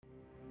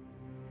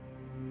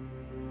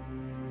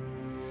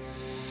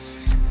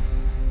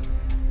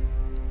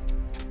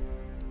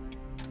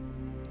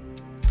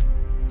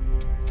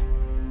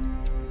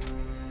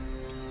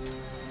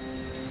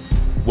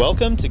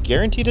Welcome to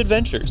Guaranteed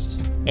Adventures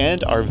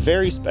and our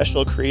very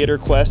special creator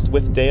quest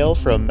with Dale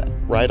from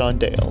Ride on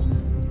Dale.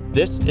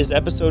 This is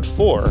episode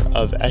 4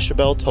 of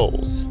Eshlbel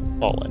Tolls,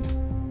 Fallen.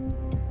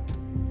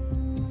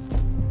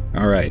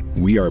 All right,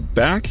 we are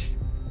back.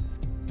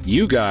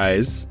 You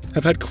guys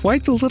have had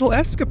quite the little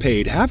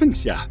escapade,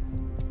 haven't ya?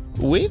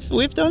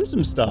 We've done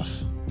some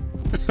stuff.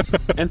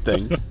 And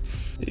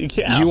things.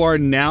 Yeah. You are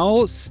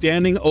now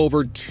standing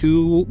over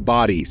two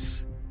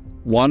bodies.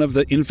 One of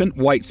the infant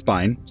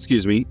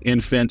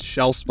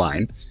shell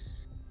spine,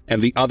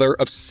 and the other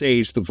of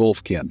Sage the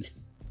Wolfkin.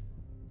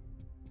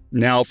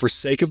 Now, for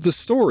sake of the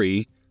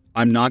story,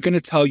 I'm not going to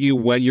tell you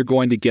when you're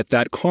going to get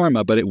that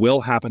karma, but it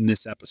will happen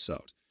this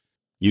episode.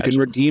 You can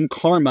redeem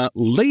karma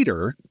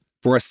later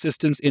for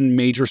assistance in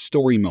major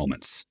story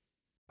moments.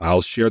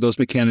 I'll share those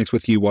mechanics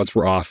with you once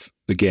we're off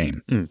the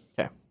game.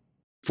 Okay.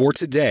 For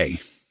today,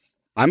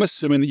 I'm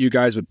assuming that you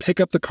guys would pick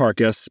up the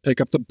carcass,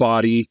 pick up the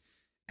body,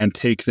 and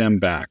take them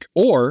back.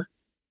 Or,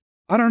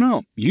 I don't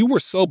know, you were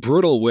so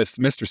brutal with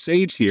Mr.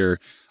 Sage here,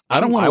 I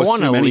don't want to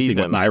assume anything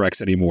with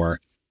Nyrex anymore.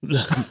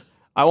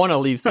 I want to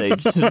leave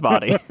Sage's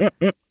body.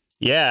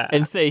 Yeah.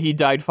 And say he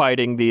died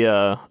fighting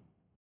the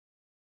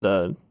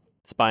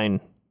spine.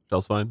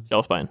 Shell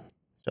spine.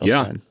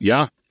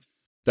 Yeah.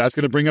 That's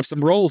going to bring up some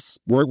rolls.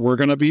 We're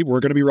going to be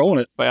rolling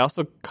it. But I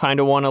also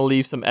kind of want to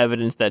leave some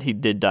evidence that he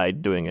did die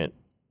doing it.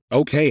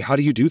 Okay, how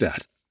do you do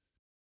that?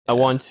 I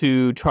want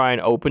to try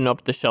and open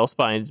up the shell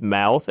spine's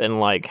mouth and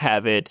like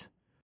have it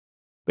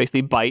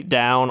basically bite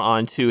down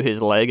onto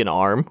his leg and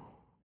arm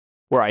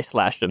where I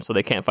slashed him, so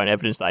they can't find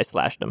evidence that I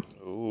slashed him.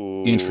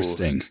 Ooh.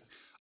 Interesting.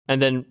 And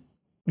then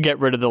get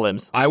rid of the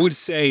limbs. I would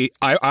say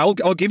I'll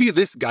give you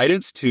this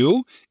guidance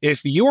too.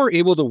 If you are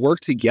able to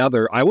work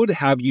together, I would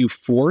have you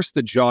force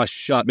the jaw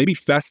shut. Maybe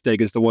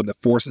Festeg is the one that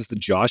forces the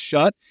jaw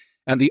shut,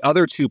 and the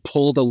other two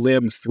pull the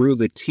limb through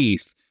the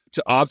teeth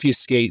to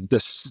obfuscate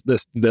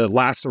the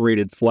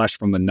lacerated flesh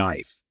from the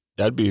knife.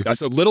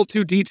 That's a little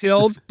too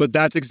detailed, but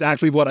that's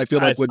exactly what I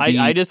feel like would be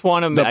I just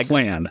want to the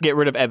plan. Get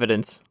rid of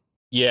evidence.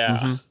 Yeah.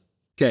 Mm-hmm.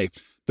 Okay.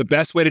 The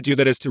best way to do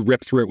that is to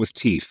rip through it with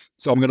teeth.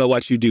 So I'm going to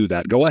let you do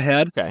that. Go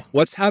ahead. Okay.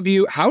 How do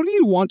you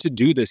want to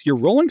do this? You're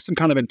rolling some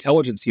kind of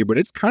intelligence here, but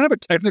it's kind of a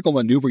technical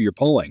maneuver you're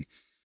pulling.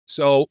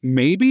 So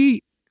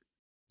maybe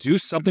do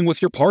something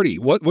with your party.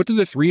 What do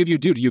the three of you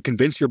do? Do you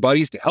convince your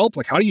buddies to help?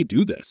 Like, how do you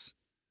do this?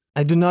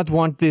 I do not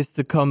want this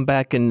to come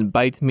back and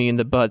bite me in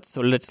the butt,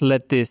 so let's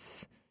let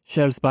this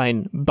shell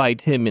spine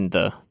bite him in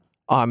the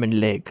arm and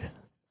leg.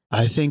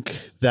 I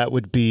think that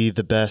would be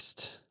the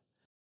best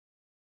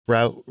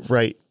route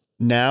right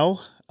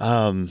now.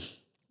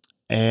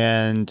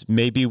 And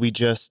maybe we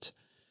just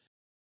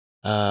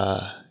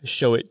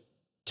show it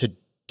to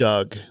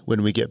Doug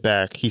when we get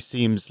back. He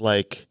seems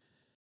like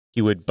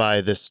he would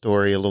buy this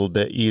story a little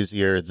bit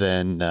easier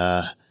than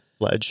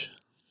Fledge.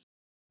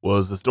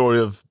 Was the story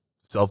of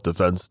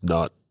self-defense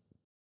not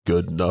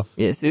good enough?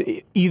 Yes,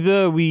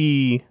 either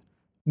we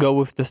go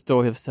with the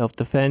story of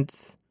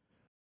self-defense,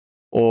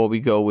 or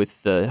we go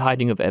with the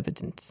hiding of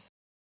evidence.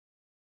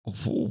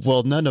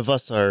 Well, none of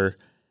us are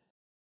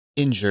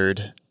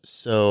injured,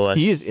 so...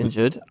 He is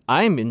injured.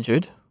 I'm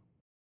injured.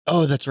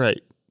 Oh, that's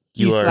right.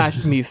 He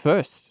slashed me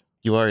first.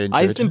 You are injured.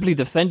 I simply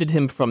defended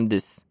him from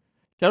this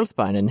shell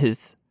spine, and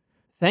his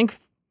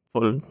thanks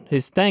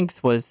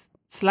was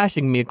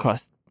slashing me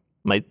across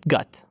my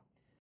gut.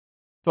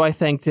 So I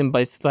thanked him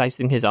by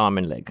slicing his arm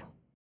and leg.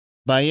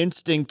 My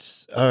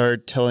instincts are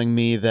telling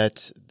me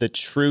that the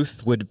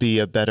truth would be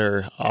a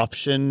better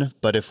option,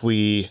 but if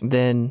we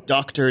then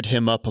doctored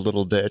him up a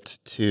little bit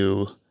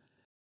to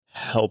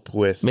help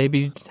with...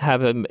 Maybe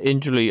have an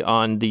injury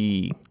on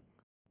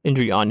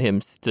him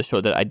to show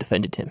that I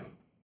defended him.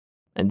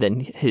 And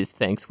then his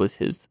thanks was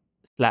his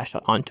slash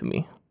onto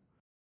me.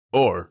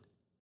 Or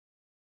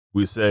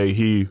we say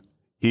he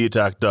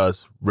attacked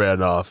us,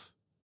 ran off,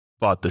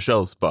 fought the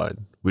shell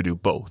spine. We do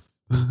both.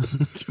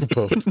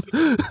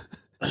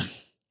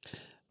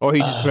 Or he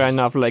just ran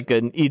off like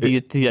an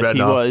idiot that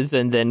he was,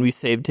 and then we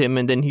saved him,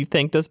 and then he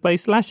thanked us by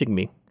slashing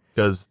me.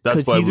 Because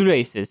he's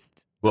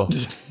racist. Well,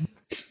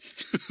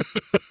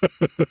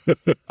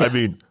 I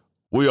mean,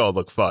 we all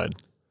look fine.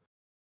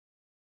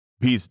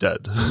 He's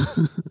dead.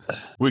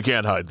 We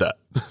can't hide that.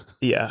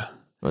 Yeah.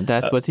 Well,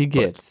 that's what he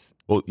gets.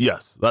 Well,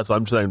 yes, that's what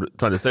I'm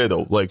trying to say,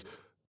 though. Like,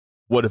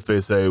 what if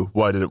they say,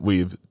 why didn't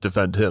we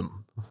defend him?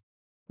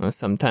 Well,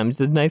 sometimes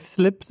the knife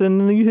slips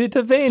and you hit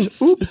a vein.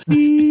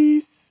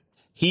 Oopsies.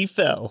 He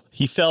fell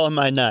on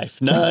my knife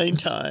 9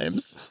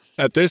 times.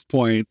 At this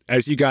point,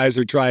 as you guys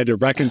are trying to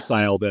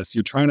reconcile this,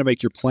 you're trying to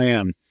make your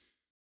plan.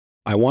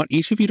 I want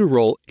each of you to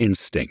roll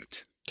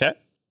instinct. Okay.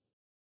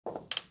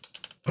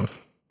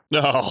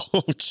 Oh,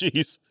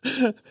 jeez.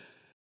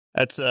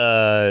 That's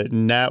a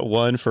nat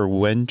 1 for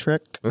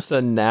Wentrick. That's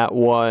a nat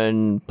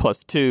 1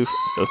 plus 2,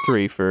 so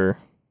 3 for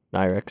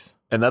Nyrex.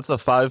 And that's a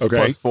 5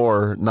 plus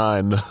 4,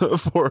 9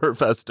 for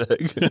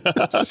Festeg.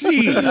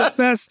 Jeez,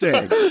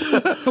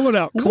 Festeg. Coming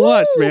out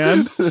clutch,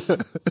 man.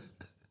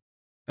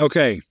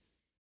 Okay.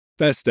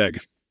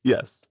 Festeg.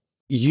 Yes.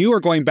 you are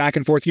going back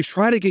and forth. You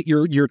try to get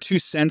your 2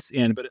 cents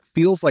in, but it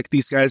feels like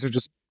these guys are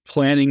just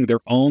planning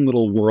their own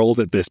little world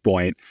at this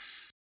point.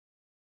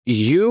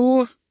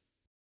 That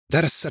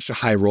is such a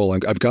high roll.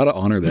 I've got to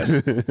honor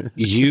this.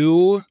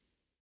 You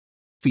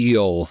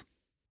feel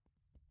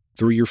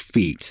through your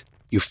feet,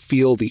 you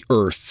feel the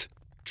earth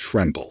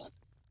tremble.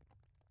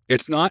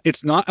 It's not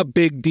a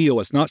big deal.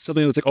 It's not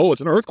something that's like, oh,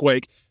 it's an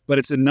earthquake, but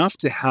it's enough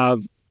to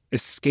have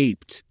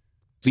escaped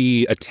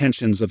the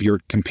attentions of your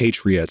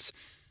compatriots.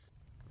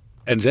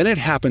 And then it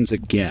happens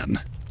again.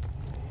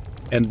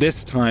 And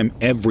this time,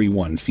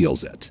 everyone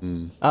feels it.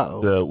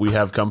 Uh-oh. We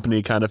have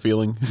company kind of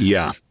feeling.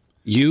 Yeah.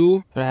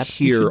 You Perhaps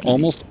hear you should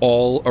almost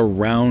all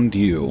around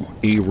you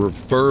a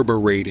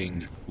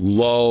reverberating,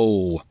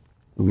 low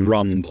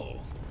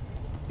rumble.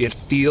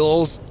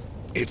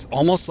 It's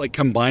almost like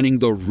combining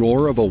the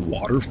roar of a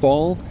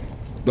waterfall,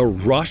 the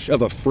rush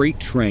of a freight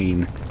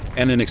train,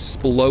 and an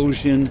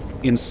explosion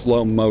in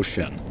slow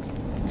motion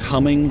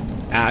coming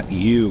at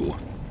you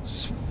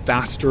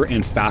faster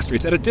and faster.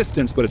 It's at a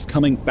distance, but it's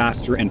coming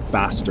faster and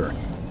faster.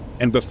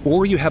 And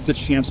before you have the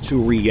chance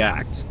to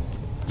react,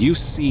 you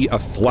see a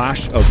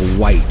flash of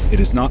white. It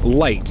is not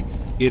light,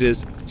 it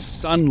is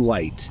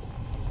sunlight.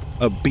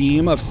 A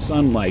beam of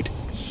sunlight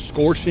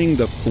scorching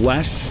the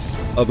flesh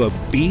of a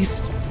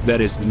beast that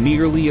is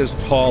nearly as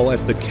tall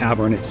as the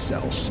cavern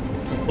itself.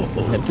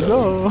 Had to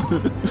go.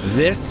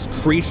 This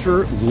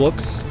creature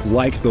looks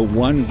like the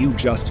one you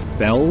just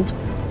felled,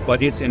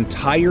 but its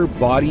entire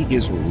body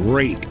is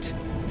raked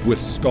with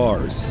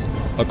scars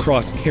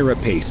across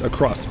carapace,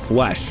 across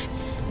flesh.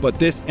 But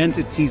this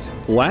entity's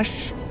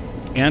flesh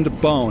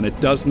and bone, it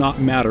does not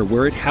matter.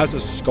 Where it has a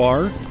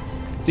scar,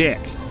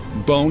 thick,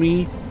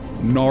 bony,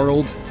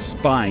 gnarled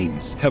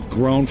spines have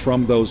grown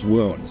from those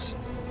wounds.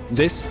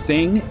 This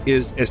thing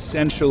is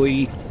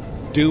essentially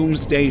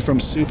Doomsday from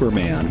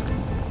Superman,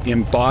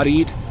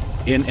 embodied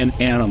in an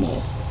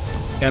animal.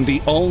 And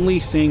the only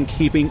thing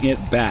keeping it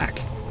back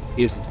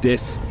is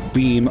this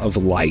beam of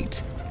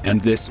light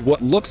and this,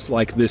 what looks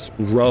like this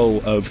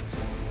row of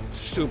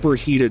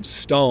superheated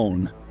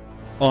stone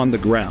on the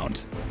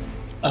ground.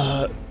 I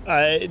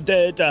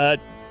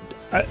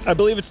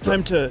believe it's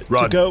time to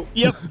go.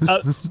 Yep.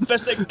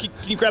 Festa, can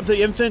you grab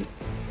the infant?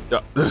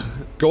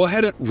 Go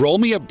ahead and roll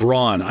me a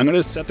brawn. I'm going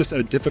to set this at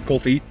a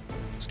difficulty,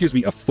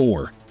 a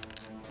 4.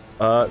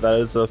 That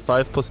is a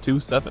 5 + 2,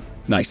 7.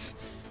 Nice.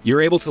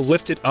 You're able to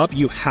lift it up.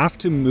 You have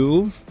to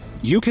move.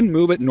 You can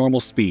move at normal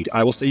speed.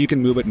 I will say you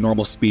can move at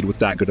normal speed with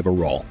that good of a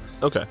roll.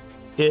 Okay.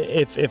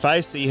 If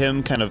I see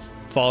him kind of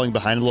falling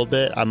behind a little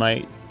bit, I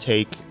might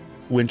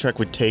Wintrek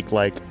would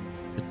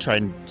try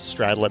and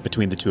straddle it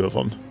between the two of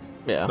them.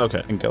 Yeah.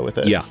 Okay. And go with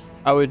it. Yeah.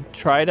 I would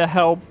try to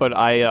help, but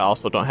I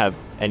also don't have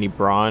any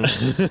brawn.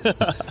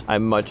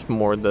 I'm much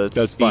more the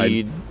That's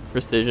speed, fine.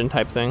 precision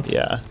type thing.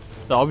 Yeah.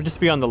 So I'll just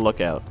be on the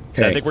lookout.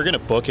 Okay. I think we're going to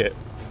book it.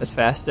 As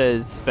fast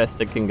as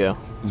Festa can go.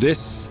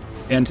 This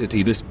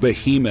entity, this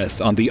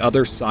behemoth on the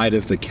other side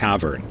of the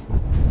cavern,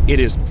 it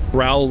is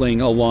prowling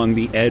along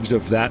the edge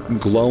of that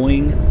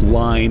glowing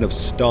line of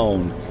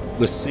stone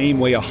the same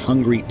way a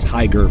hungry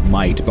tiger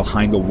might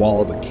behind the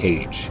wall of a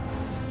cage.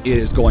 It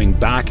is going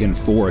back and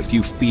forth.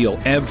 You feel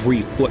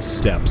every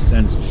footstep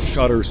sends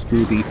shudders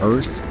through the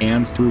earth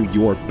and through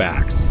your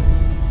backs.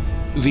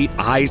 The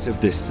eyes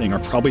of this thing are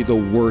probably the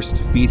worst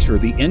feature.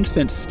 The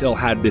infant still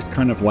had this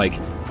kind of like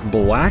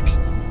black,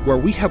 where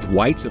we have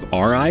whites of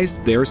our eyes,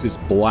 theirs is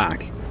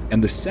black.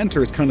 And the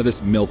center is kind of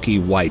this milky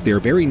white. They're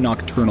very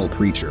nocturnal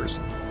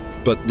creatures.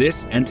 But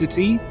this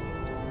entity,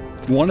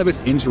 one of its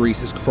injuries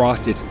has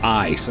crossed its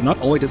eye. So not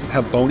only does it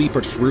have bony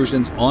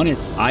protrusions on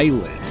its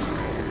eyelids,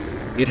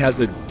 it has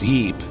a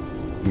deep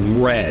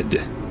red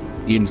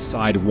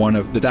inside one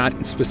of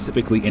that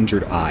specifically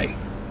injured eye.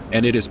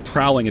 And it is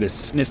prowling, it is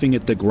sniffing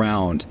at the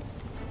ground.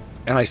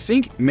 And I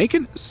think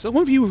some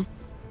of you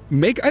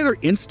make either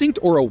instinct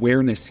or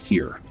awareness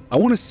here. I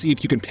want to see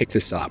if you can pick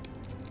this up.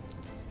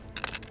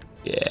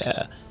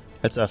 Yeah.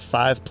 That's a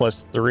 5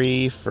 +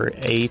 3 for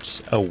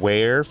 8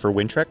 aware for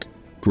Wintrek.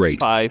 Great.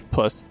 5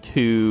 +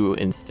 2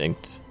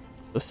 instinct.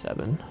 So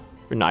 7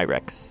 for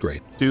Nyrex.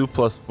 Great. 2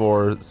 +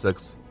 4,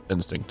 6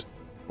 instinct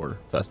for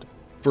Festa.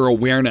 For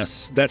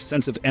awareness, that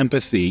sense of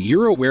empathy,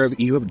 you're aware that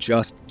you have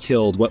just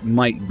killed what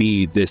might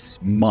be this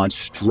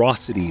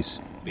monstrosity's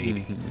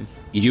baby. Mm-hmm.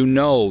 You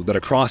know that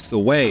across the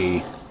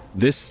way,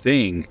 this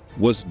thing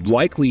was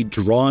likely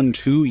drawn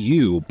to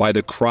you by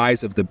the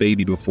cries of the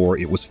baby before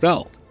it was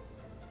felled.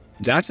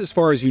 That's as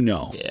far as you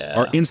know. Yeah.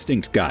 Our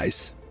instinct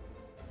guys.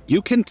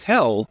 You can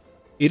tell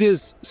it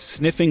is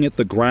sniffing at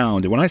the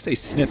ground. And when I say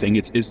sniffing,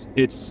 it's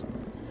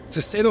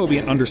to say that would be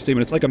an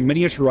understatement. It's like a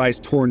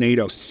miniaturized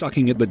tornado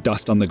sucking at the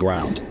dust on the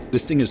ground.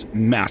 This thing is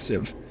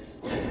massive.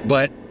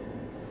 But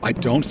I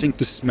don't think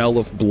the smell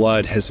of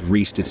blood has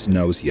reached its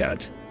nose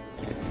yet.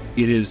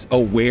 It is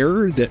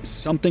aware that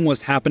something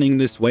was happening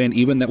this way, and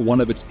even that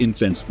one of its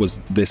infants was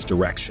this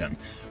direction.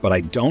 But I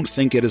don't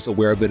think it is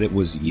aware that it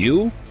was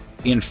you.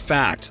 In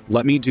fact,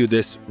 let me do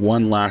this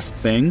one last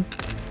thing.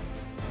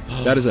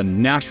 That is a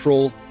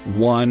natural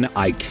One,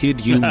 I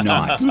kid you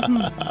not.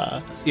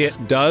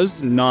 It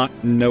does not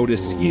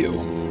notice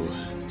you.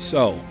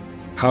 So,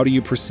 how do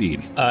you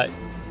proceed?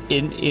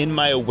 In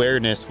my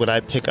awareness, would I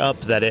pick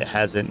up that it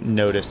hasn't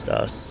noticed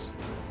us?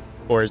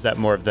 Or is that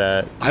more of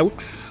the...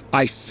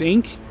 I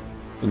think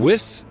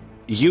with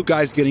you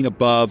guys getting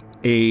above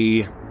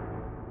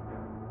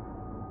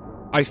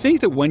I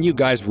think that when you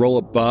guys roll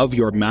above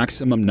your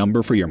maximum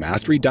number for your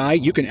mastery die,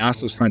 you can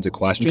ask those kinds of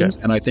questions.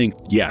 Okay. And I think,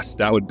 yes,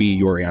 that would be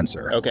your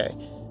answer. Okay.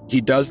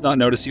 He does not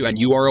notice you, and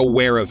you are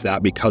aware of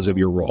that because of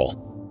your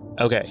roll.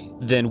 Okay.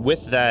 Then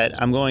with that,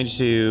 I'm going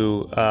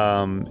to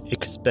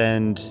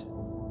expend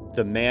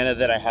the mana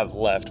that I have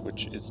left,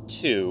 which is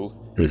 2,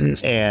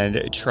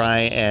 and try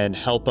and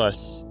help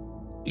us,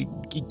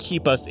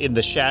 keep us in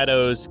the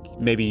shadows,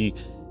 maybe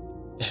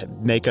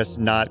make us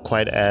not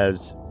quite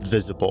as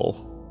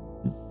visible.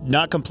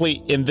 Not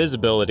complete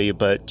invisibility,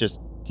 but just,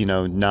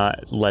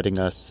 not letting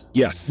us...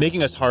 Yes.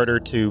 Making us harder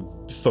to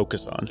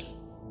focus on.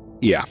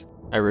 Yeah.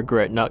 I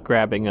regret not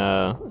grabbing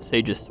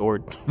Sage's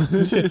sword.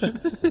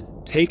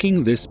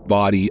 Taking this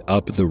body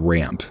up the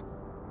ramp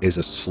is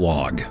a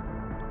slog.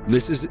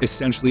 This is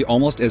essentially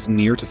almost as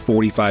near to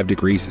 45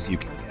 degrees as you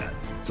can get.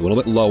 It's a little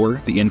bit lower.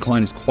 The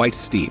incline is quite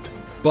steep,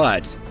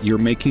 but you're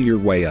making your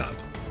way up.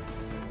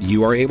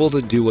 You are able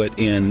to do it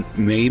in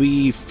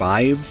maybe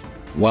 5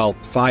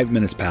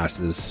 minutes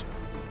passes,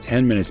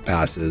 10 minutes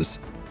passes,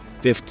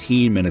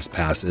 15 minutes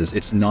passes.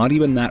 It's not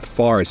even that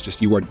far. It's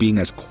just you are being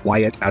as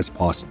quiet as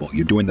possible.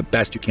 You're doing the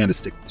best you can to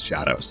stick to the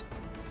shadows.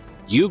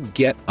 You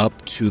get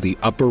up to the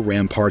upper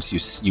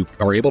ramparts. You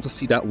are able to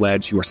see that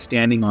ledge. You are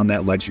standing on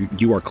that ledge.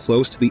 You are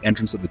close to the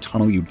entrance of the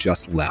tunnel you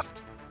just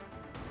left.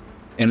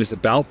 And it's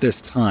about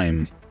this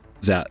time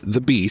that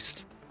the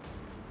beast,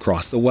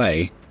 across the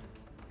way,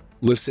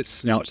 lifts its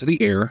snout to the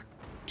air.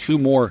 2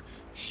 more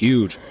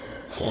huge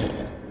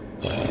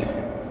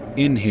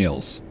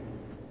inhales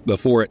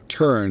before it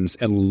turns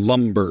and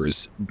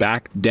lumbers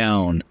back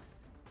down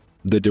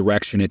the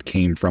direction it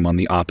came from on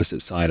the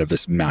opposite side of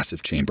this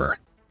massive chamber.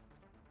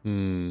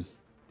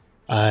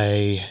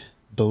 I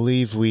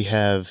believe we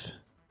have...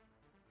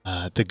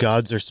 the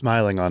gods are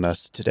smiling on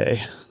us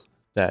today.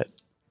 That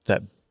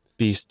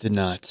beast did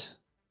not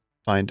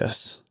find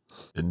us.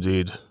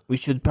 Indeed. We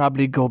should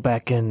probably go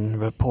back and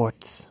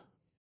report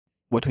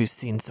what we've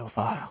seen so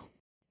far.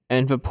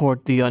 And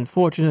report the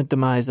unfortunate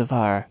demise of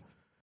our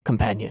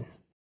companion.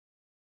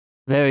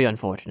 Very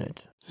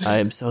unfortunate. I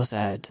am so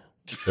sad.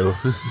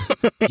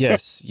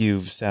 Yes,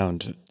 you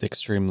sound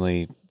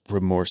extremely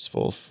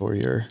remorseful for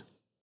your...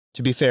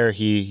 To be fair,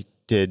 he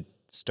did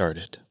start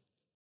it.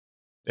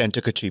 And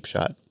took a cheap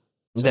shot.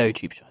 So, very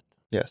cheap shot.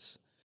 Yes.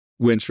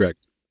 Wintrick.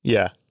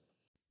 Yeah.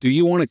 Do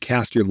you want to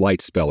cast your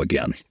light spell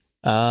again?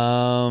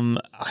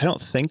 I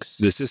don't think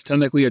so. This is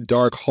technically a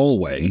dark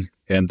hallway,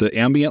 and the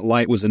ambient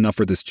light was enough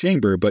for this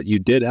chamber, but you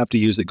did have to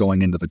use it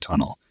going into the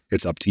tunnel.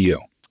 It's up to you.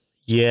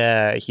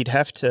 Yeah, he'd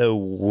have to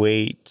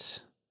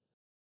wait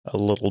a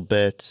little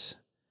bit,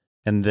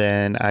 and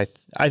then I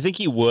think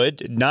he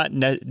would. Not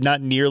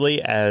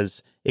nearly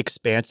as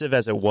expansive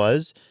as it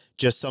was,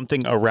 just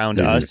something around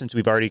us since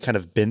we've already kind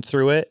of been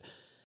through it.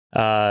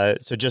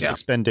 So just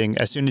expending,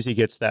 as soon as he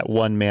gets that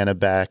 1 mana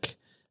back,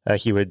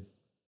 he would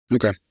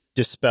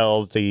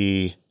dispel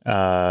the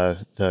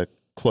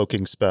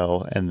cloaking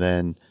spell and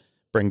then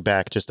bring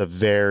back just a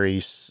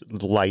very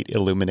light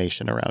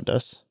illumination around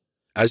us.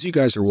 As you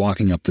guys are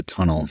walking up the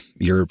tunnel,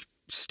 you're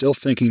still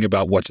thinking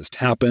about what just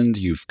happened.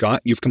 You've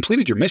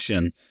completed your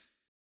mission,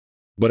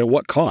 but at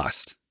what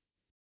cost?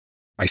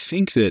 I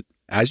think that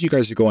as you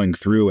guys are going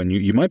through, and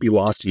you might be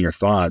lost in your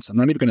thoughts, I'm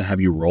not even going to have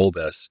you roll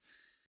this,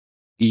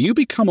 you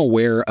become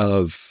aware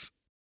of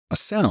a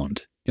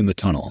sound in the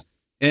tunnel.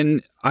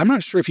 And I'm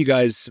not sure if you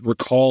guys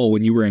recall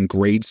when you were in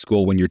grade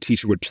school when your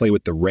teacher would play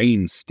with the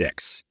rain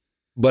sticks,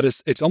 but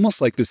it's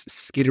almost like this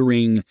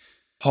skittering,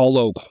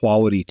 hollow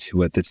quality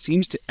to it that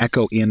seems to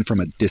echo in from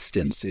a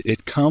distance.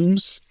 It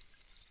comes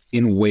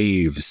in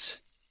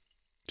waves.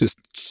 Just...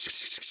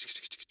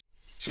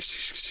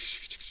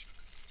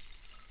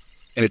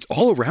 And it's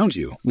all around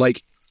you.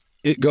 Like,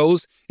 it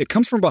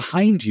comes from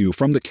behind you,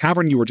 from the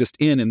cavern you were just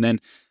in, and then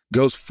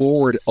goes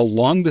forward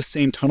along the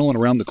same tunnel and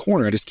around the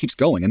corner. It just keeps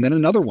going. And then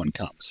another one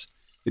comes.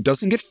 It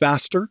doesn't get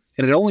faster,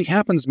 and it only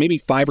happens maybe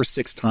 5 or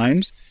 6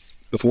 times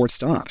before it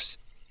stops.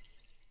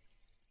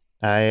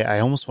 I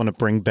almost want to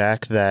bring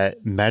back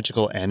that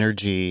magical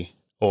energy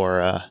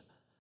aura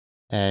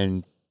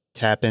and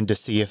tap in to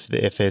see if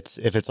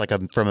it's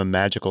like from a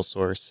magical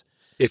source.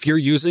 If you're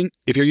using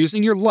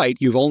your light,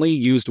 you've only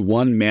used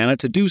 1 mana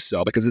to do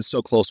so because it's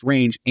so close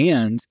range,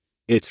 and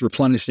it's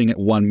replenishing at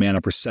 1 mana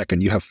per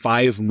second. You have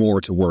 5 more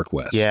to work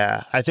with.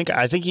 Yeah, I think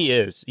he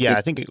is. Yeah,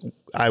 I think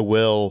I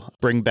will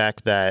bring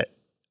back that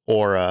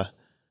aura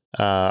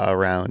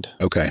around.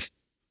 Okay.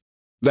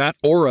 That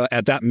aura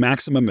at that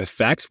maximum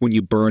effect, when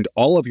you burned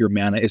all of your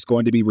mana, is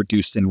going to be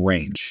reduced in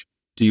range.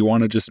 Do you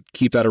want to just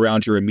keep that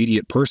around your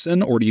immediate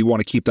person, or do you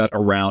want to keep that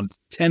around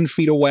 10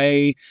 feet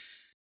away,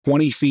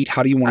 20 feet?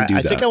 How do you want to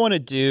do that? I think I want to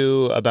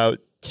do about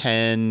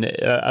 10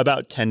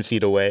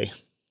 feet away.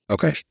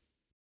 Okay.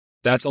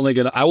 That's only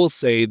going to, I will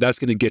say that's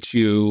going to get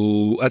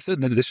you, that's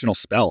an additional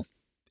spell.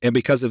 And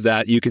because of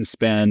that, you can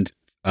spend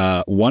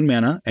 1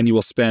 mana, and you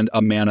will spend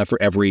a mana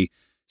for every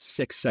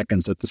 6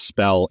 seconds that the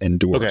spell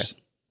endures.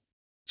 Okay.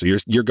 So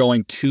you're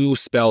going 2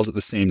 spells at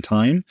the same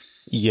time.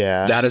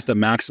 Yeah. That is the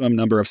maximum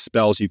number of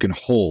spells you can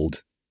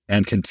hold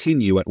and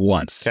continue at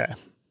once. Okay.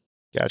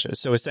 Gotcha.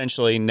 So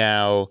essentially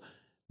now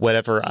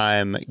whatever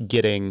I'm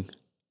getting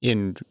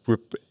in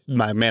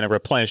my mana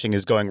replenishing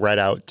is going right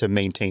out to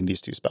maintain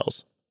these 2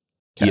 spells.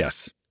 Okay.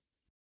 Yes.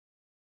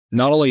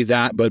 Not only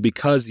that, but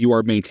because you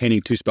are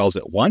maintaining 2 spells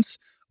at once,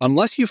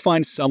 unless you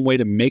find some way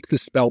to make the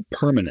spell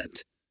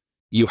permanent,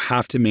 you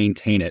have to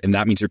maintain it. And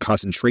that means your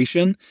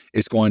concentration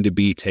is going to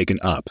be taken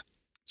up.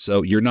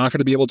 So you're not going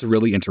to be able to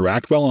really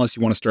interact well unless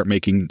you want to start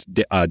making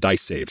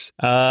dice saves.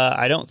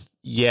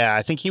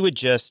 I think he would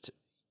just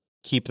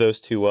keep those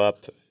 2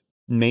 up,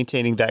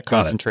 maintaining that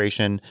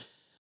concentration.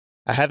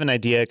 I have an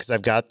idea because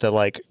I've got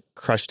the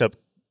crushed up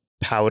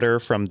powder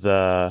from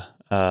the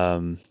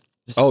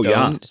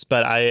stones,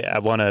 but I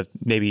want to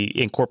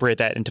maybe incorporate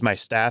that into my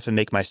staff and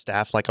make my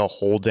staff like a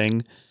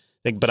holding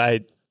thing.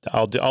 But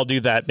I'll do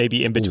that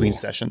maybe in between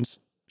sessions.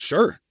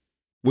 Sure.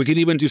 We could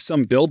even do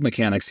some build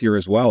mechanics here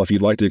as well if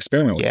you'd like to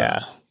experiment with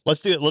that.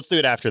 Let's do it. Let's do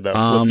it after though.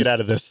 Let's get out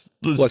of this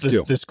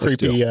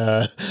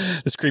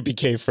creepy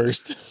cave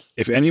first.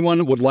 If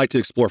anyone would like to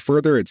explore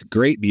further, it's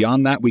great.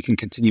 Beyond that, we can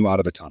continue out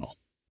of the tunnel.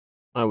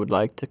 I would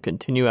like to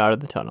continue out of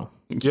the tunnel.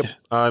 Yep.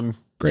 I'm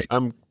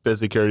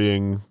busy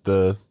carrying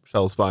the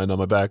shell spine on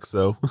my back,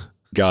 so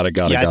got it.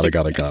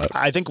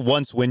 I think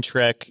once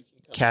Wintrek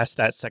cast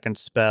that second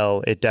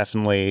spell, it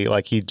definitely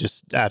he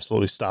just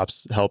absolutely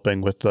stops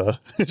helping with the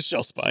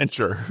shell spine.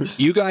 Sure.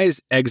 You guys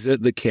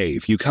exit the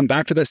cave. You come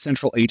back to the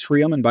central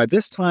atrium, and by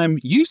this time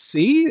you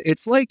see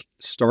it's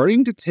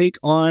starting to take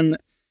on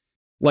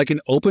an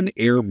open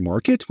air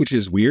market, which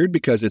is weird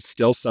because it's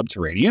still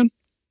subterranean.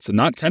 So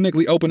not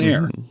technically open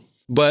air,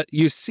 but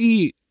you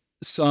see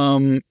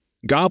some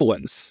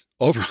goblins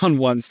over on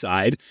one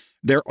side.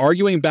 They're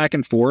arguing back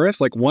and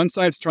forth. One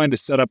side's trying to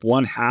set up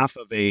one half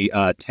of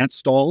a tent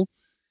stall,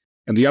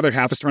 and the other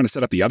half is trying to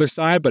set up the other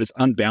side, but it's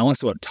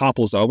unbalanced, so it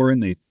topples over,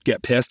 and they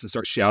get pissed and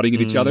start shouting at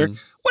each other.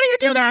 What are you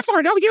doing that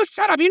for? No, you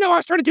shut up. You know I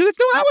was trying to do this.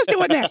 No, I was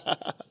doing this.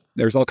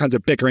 There's all kinds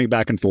of bickering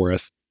back and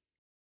forth.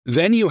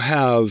 Then you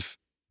have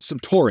some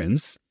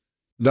Taurens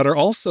that are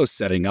also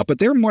setting up, but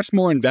they're much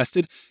more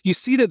invested. You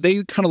see that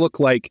they kind of look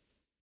like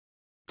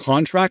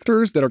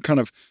contractors that are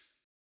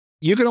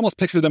you could almost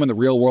picture them in the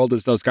real world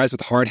as those guys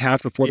with hard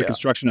hats before the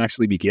construction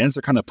actually begins.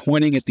 They're kind of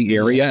pointing at the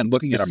area and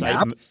looking at a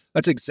map.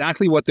 That's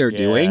exactly what they're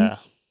doing,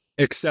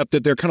 except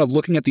that they're kind of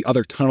looking at the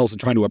other tunnels and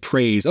trying to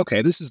appraise,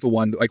 okay, this is the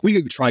one,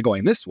 we could try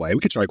going this way.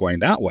 We could try going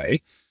that way.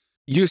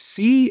 You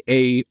see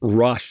a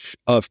rush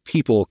of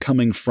people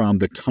coming from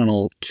the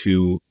tunnel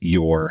to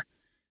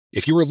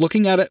if you were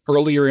looking at it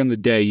earlier in the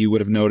day, you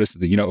would have noticed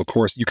that, of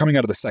course, you're coming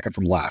out of the second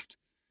from left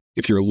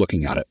if you're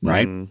looking at it,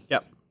 right?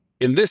 Yep.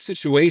 In this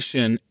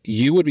situation,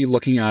 you would be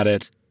looking at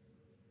it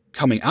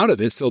coming out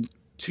of it. So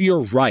to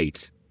your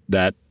right,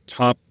 that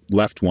top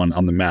left one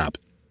on the map,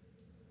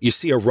 you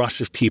see a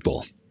rush of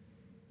people.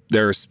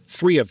 There's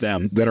 3 of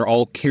them that are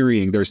all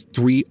there's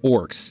 3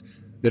 orcs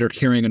that are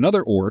carrying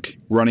another orc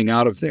running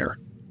out of there.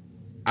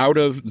 Out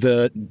of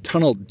the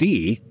tunnel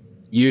D,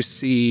 you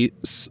see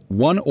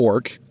 1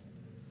 orc.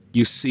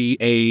 You see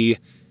a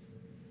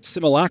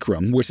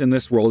simulacrum, which in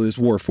this world is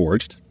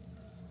Warforged.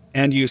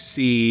 And you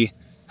see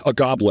a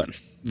goblin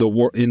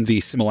in the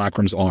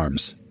simulacrum's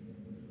arms.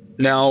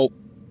 Now,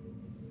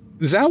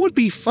 that would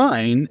be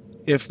fine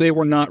if they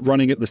were not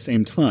running at the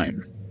same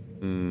time.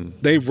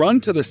 They run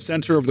to the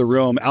center of the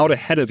room out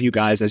ahead of you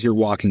guys as you're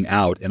walking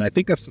out. And I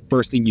think that's the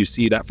first thing you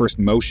see, that first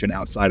motion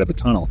outside of the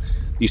tunnel.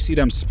 You see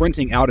them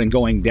sprinting out and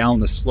going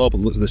down the slope,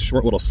 the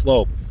short little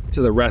slope,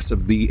 to the rest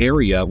of the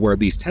area where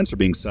these tents are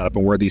being set up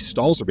and where these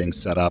stalls are being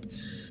set up.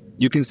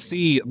 You can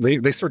see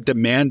they start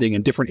demanding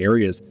in different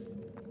areas.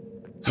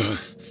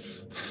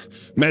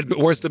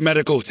 Where's the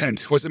medical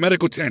tent? Where's the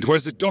medical tent?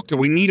 Where's the doctor?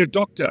 We need a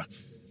doctor.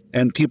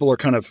 And people are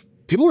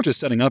just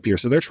setting up here.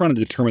 So they're trying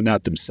to determine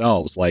that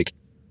themselves.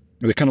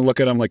 They kind of look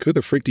at them like, who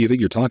the freak do you think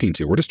you're talking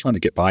to? We're just trying to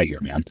get by here,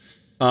 man.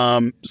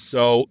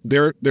 So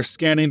they're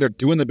scanning. They're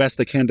doing the best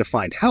they can to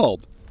find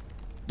help.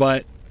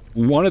 But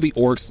one of the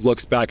orcs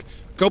looks back,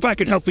 go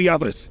back and help the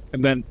others.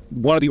 And then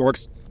one of the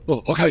orcs,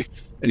 oh, okay.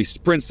 And he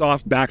sprints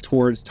off back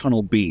towards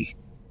tunnel B.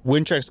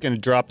 Wintrek's going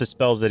to drop the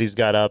spells that he's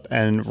got up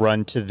and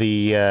run to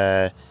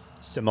the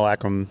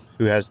simulacrum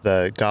who has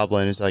the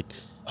goblin. Is like,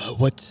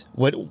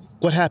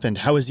 what happened?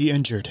 How is he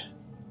injured?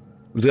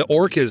 The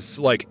orc is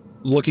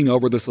looking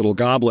over this little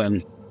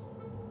goblin.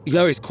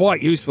 He's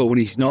quite useful when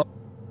he's not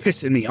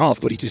pissing me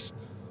off, but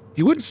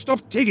he wouldn't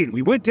stop digging.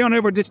 We went down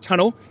over this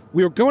tunnel.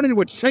 We were going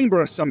into a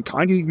chamber of some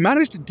kind, and he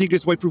managed to dig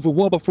his way through the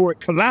wall before it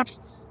collapsed.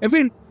 And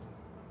then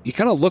he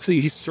kind of looks at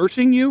you. He's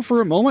searching you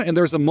for a moment, and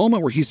there's a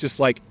moment where he's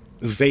just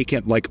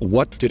vacant,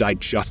 what did I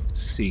just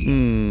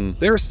see?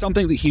 There's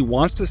something that he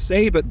wants to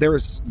say, but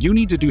you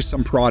need to do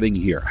some prodding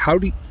here.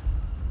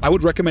 I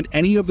would recommend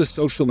any of the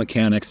social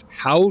mechanics.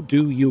 How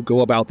do you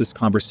go about this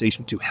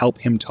conversation to help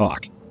him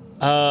talk?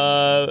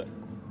 I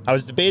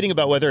was debating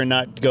about whether or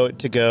not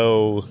to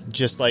go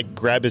just like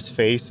grab his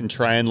face and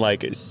try and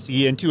like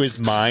see into his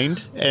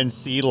mind and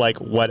see like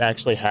what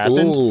actually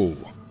happened. Ooh.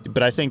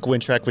 But I think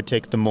Wintrek would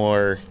take the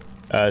more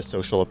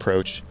social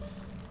approach.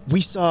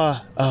 We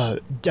saw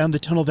down the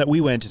tunnel that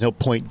we went, and he'll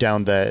point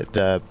down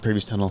the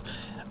previous tunnel,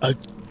 a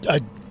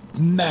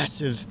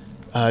massive,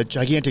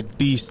 gigantic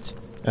beast.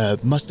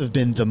 Must have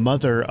been the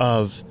mother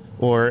of,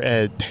 or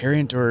a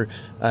parent, or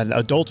an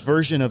adult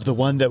version of the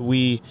one that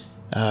we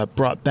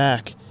brought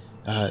back.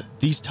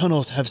 These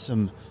tunnels have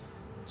some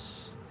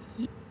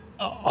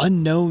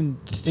unknown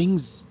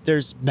things.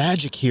 There's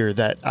magic here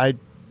that I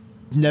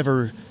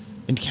never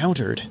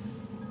encountered.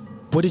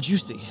 What did you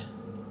see?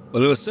 Well,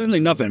 there was certainly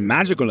nothing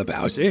magical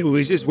about it.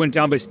 We just went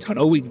down this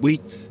tunnel. We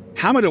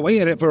hammered away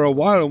at it for a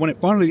while. When it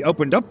finally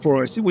opened up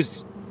for us, it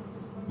was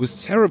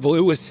terrible.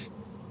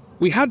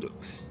 We had,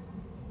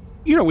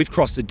 we've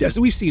crossed the desert.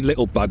 We've seen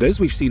little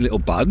buggers. We've seen little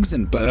bugs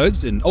and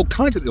birds and all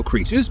kinds of little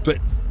creatures, but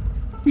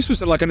this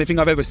wasn't like anything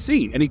I've ever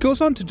seen. And he goes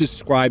on to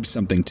describe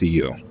something to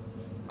you.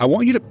 I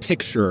want you to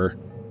picture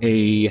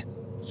a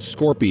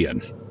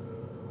scorpion.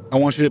 I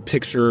want you to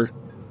picture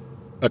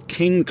a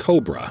king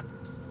cobra.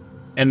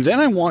 And then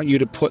I want you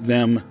to put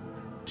them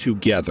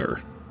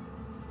together.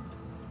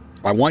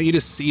 I want you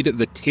to see that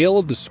the tail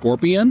of the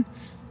scorpion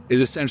is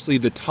essentially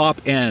the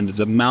top end,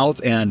 the mouth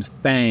and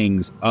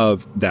fangs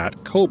of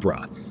that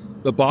cobra.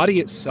 The body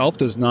itself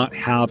does not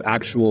have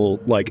actual,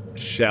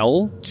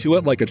 shell to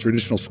it like a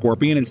traditional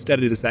scorpion.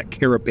 Instead, it is that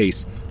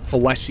carapace,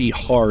 fleshy,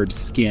 hard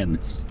skin.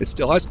 It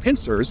still has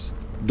pincers.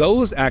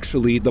 Those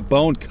actually, the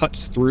bone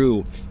cuts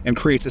through and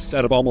creates a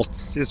set of almost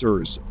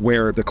scissors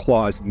where the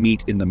claws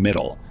meet in the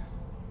middle.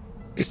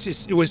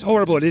 It was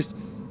horrible.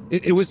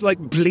 It was like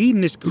bleeding,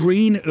 this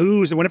green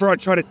ooze. And whenever I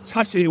try to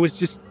touch it, it was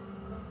just,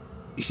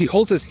 he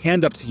holds his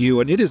hand up to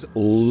you and it is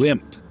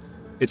limp.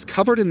 It's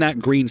covered in that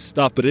green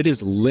stuff, but it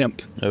is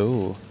limp.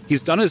 Oh.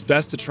 He's done his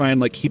best to try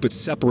and keep it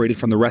separated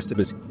from the rest of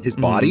his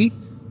body.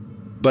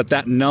 But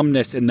that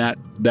numbness and that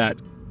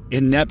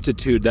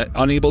ineptitude, that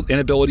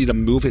inability to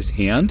move his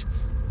hand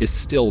is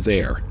still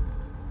there.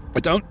 I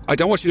don't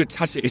want you to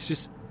touch it. It's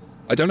just,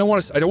 I don't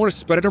want to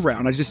spread it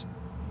around.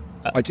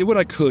 I did what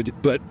I could,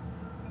 but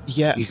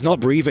yeah, he's not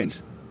breathing.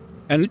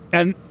 And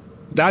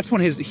that's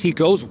when he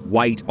goes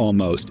white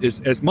almost.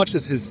 As much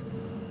as his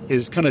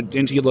kind of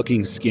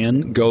dingy-looking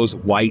skin goes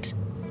white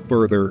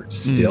further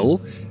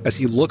still as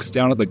he looks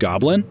down at the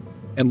goblin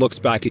and looks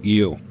back at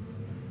you.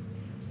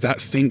 That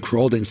thing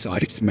crawled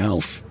inside its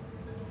mouth.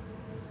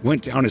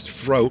 Went down his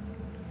throat.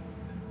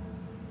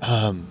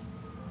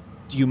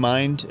 Do you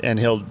mind? And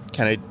he'll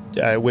kind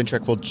of,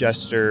 Wintrek will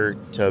gesture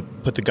to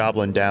put the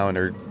goblin down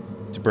or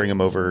to bring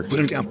him over. Put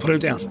him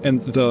down.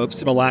 And the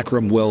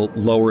simulacrum will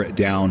lower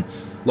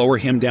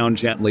him down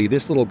gently.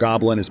 This little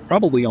goblin is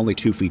probably only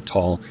 2 feet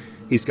tall.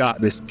 He's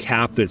got this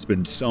cap that's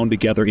been sewn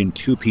together in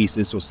 2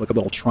 pieces, so it's like a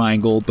little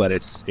triangle, but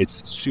it's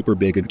super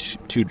big and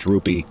too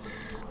droopy.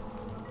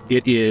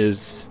 It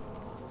is...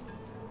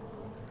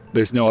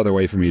 There's no other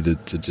way for me to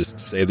just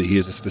say that he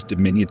is just this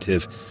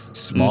diminutive,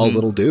 small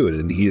little dude,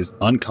 and he is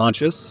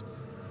unconscious.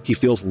 He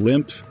feels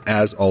limp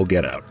as all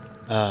get out.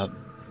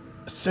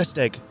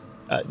 Festeg,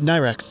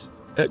 Nyrex,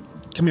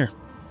 come here.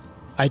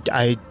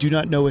 I do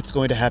not know what's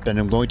going to happen.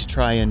 I'm going to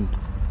try and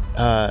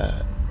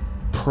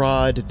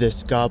prod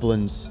this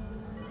goblin's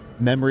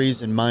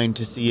memories and mind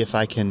to see if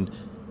I can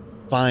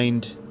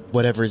find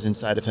whatever is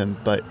inside of him.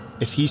 But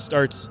if he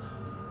starts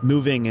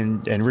moving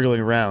and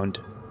wriggling around,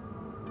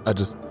 I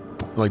just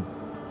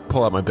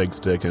pull out my big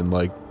stick and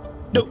no,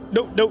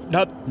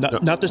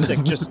 not the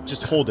stick.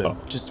 Just hold it.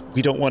 Just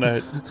we don't want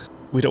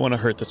to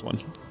hurt this one.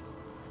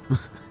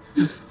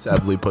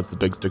 Sadly puts the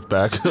big stick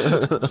back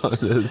on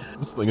his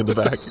sling in the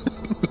back.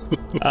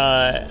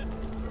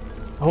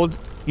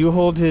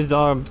 Hold his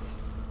arms.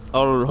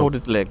 I'll hold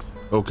his legs.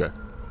 Okay.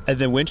 And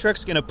then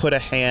Wintrek's going to put a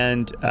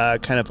hand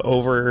kind of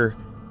over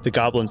the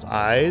goblin's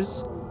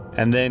eyes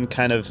and then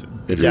kind of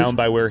down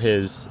by where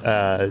his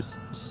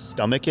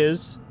stomach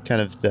is, kind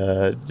of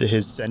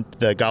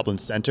the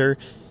goblin's center,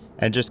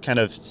 and just kind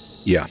of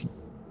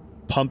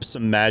pump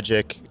some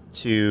magic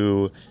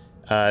to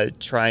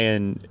try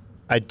and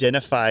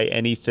identify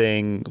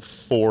anything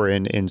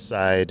foreign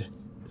inside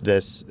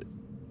this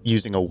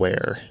using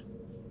aware.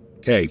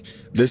 Okay,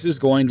 this is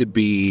going to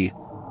be...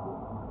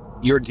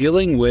 You're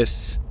dealing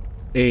with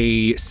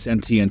a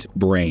sentient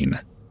brain.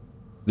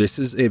 This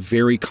is a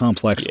very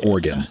complex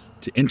organ.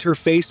 To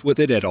interface with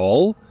it at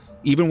all,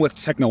 even with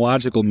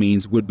technological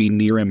means, would be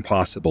near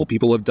impossible.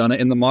 People have done it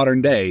in the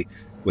modern day.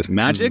 With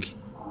magic,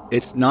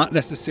 it's not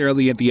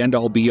necessarily at the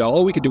end-all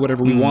be-all. We can do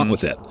whatever we want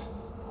with it.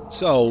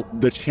 So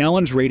the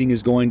challenge rating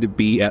is going to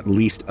be at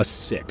least a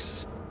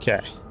 6. Okay.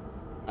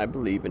 I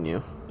believe in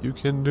you. You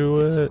can do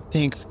it.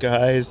 Thanks,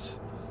 guys.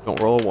 Don't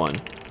roll a 1.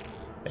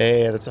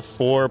 Hey, that's a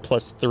 4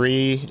 plus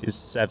 3 is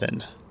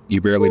 7.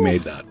 You barely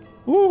made that.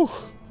 Woo.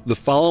 The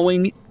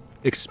following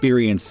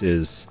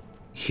experiences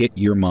hit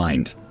your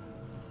mind.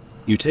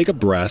 You take a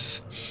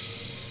breath.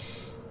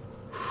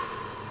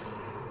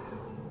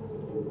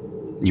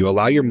 You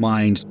allow your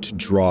mind to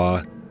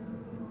draw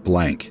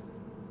blank.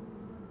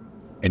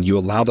 And you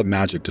allow the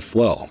magic to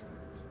flow.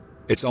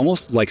 It's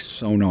almost like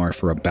sonar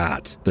for a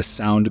bat. The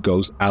sound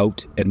goes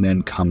out and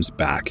then comes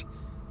back.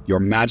 Your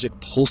magic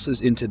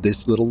pulses into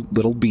this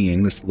little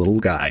being, this little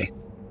guy.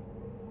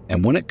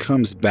 And when it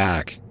comes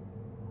back,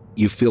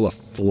 you feel a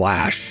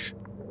flash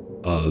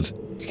of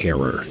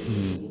terror.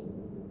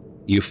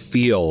 You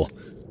feel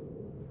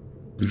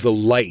the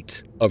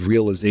light of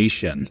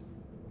realization.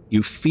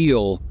 You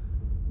feel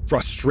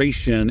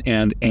frustration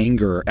and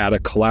anger at a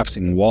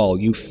collapsing wall.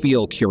 You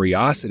feel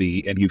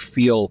curiosity, and you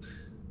feel,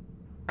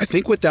 I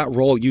think with that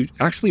roll, you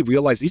actually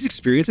realize these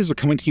experiences are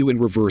coming to you in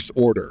reverse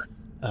order.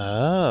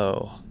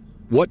 Oh.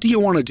 What do you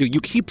want to do? You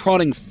keep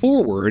prodding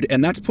forward,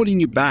 and that's putting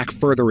you back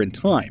further in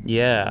time.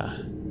 Yeah.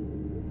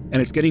 And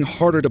it's getting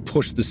harder to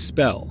push the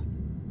spell.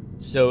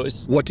 So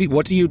what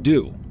do you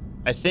do?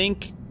 I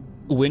think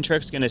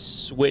Wintrek's going to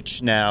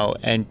switch now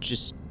and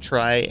just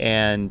try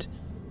and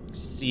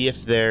see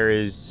if there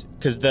is,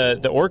 because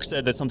the orc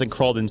said that something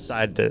crawled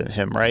inside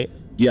him, right?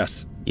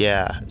 Yes.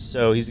 Yeah.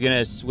 So he's going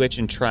to switch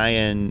and try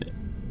and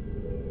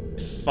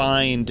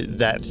find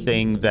that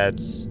thing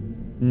that's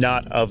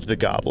not of the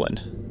goblin.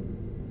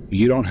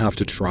 You don't have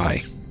to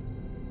try.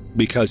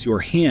 Because your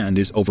hand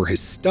is over his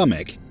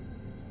stomach,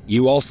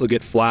 you also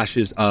get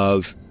flashes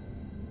of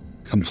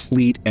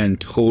complete and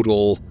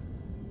total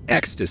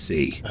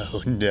ecstasy.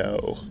 Oh,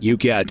 no. You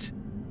get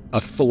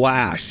a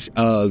flash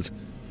of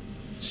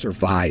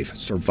survive.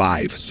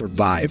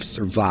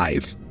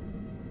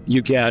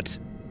 You get,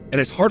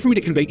 and it's hard for me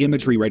to convey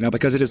imagery right now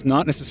because it is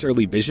not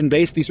necessarily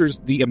vision-based. These are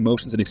the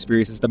emotions and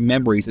experiences, the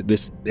memories that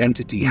this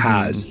entity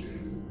has.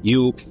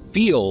 You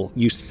feel,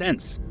 you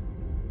sense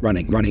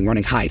running,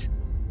 hide,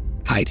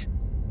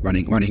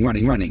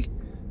 running.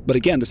 But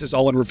again, this is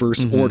all in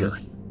reverse order.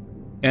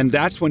 And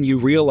that's when you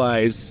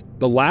realize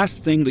the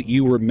last thing that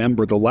you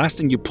remember, the last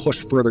thing you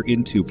push further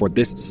into for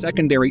this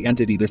secondary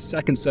entity, this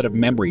second set of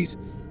memories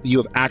that you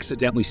have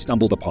accidentally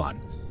stumbled upon.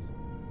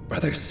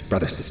 Brothers,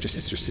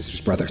 sisters,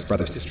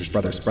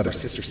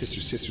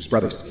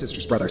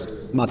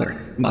 brothers, mother.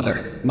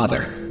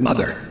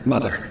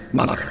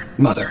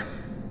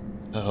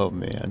 Oh,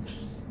 man.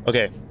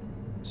 Okay.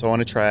 So I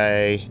want to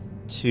try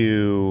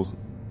to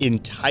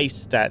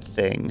entice that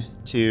thing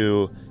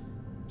to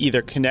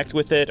either connect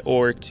with it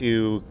or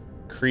to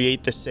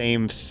create the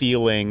same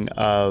feeling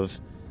of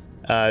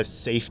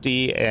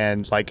safety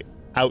and like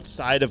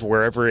outside of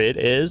wherever it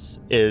is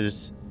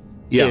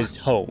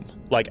home.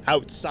 Like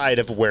outside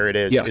of where it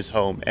is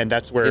home. And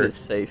that's where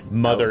safe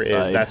mother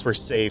outside. is. That's where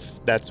safe.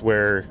 That's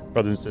where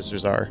brothers and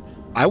sisters are.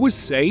 I would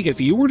say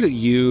if you were to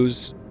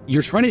use,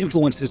 you're trying to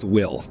influence his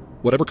will.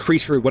 Whatever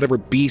creature, whatever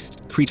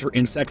beast, creature,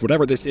 insect,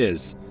 whatever this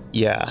is.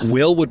 Yeah.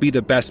 Will would be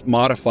the best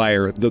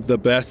modifier, the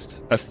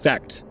best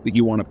effect that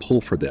you want to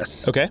pull for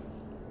this. Okay.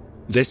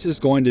 This is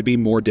going to be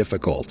more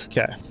difficult.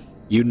 Okay.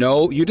 You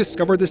know, you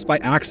discovered this by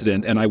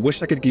accident, and I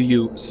wish I could give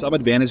you some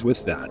advantage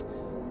with that.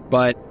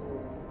 But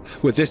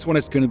with this one,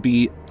 it's going to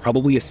be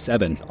probably a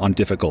 7 on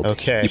difficulty.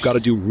 Okay. You've got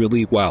to do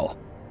really well.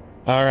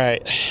 All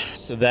right.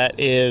 So that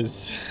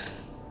is,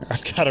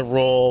 I've got to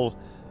roll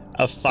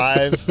a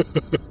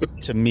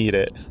 5 to meet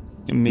it.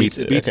 Beats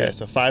Okay, it.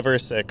 so 5 or a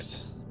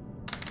 6.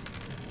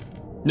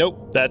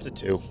 Nope, that's a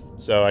 2.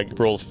 So I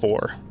rolled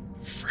 4.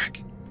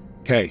 Frick.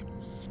 Okay.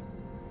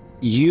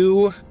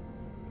 You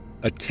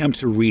attempt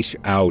to reach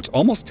out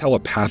almost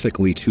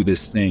telepathically to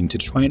this thing to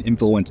try and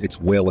influence its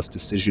will, its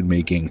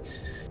decision-making.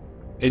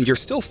 And you're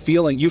still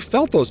feeling, you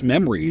felt those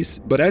memories,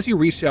 but as you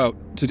reach out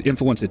to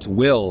influence its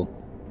will,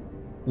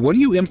 when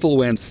you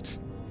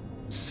influenced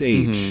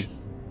Sage,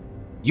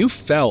 you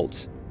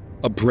felt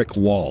a brick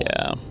wall.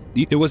 Yeah.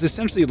 It was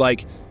essentially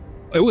like,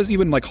 it was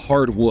even like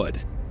hard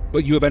wood,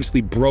 but you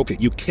eventually broke it.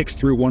 You kicked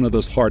through one of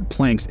those hard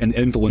planks and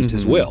influenced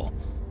his will.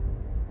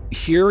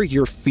 Here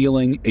you're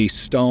feeling a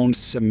stone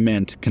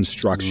cement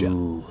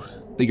construction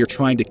that you're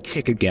trying to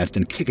kick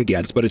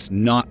against, but it's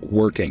not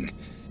working.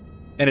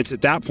 And it's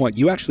at that point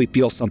you actually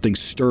feel something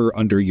stir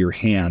under your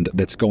hand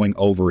that's going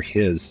over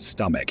his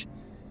stomach.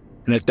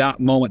 And at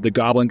that moment, the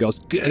goblin goes,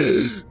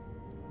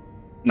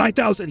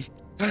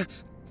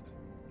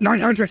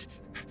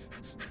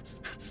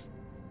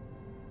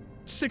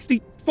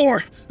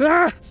 9,964.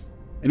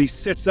 And he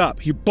sits up.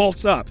 He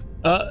bolts up.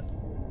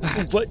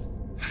 What?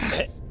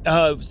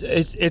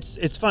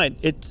 It's fine.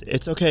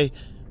 It's okay.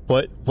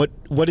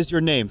 What is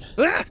your name?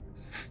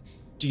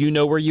 Do you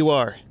know where you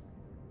are?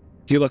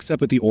 He looks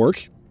up at the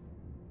orc.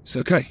 It's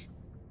okay.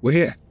 We're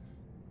here.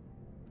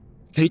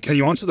 Can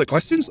you answer the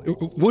questions?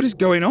 What is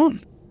going on?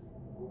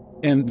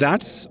 And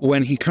that's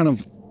when he kind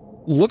of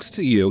looks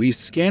to you. He's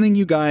scanning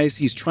you guys.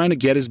 He's trying to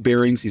get his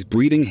bearings. He's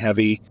breathing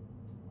heavy.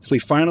 So he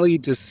finally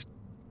just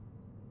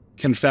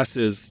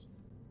confesses,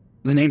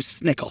 the name's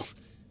Snickle.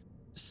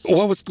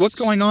 What's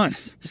going on?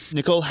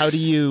 Snickle, how do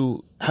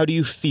you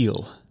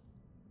feel?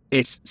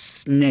 It's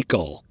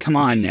Snickle. Come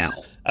on now.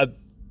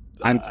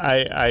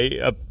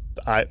 I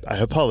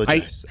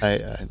apologize.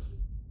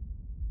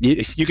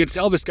 You can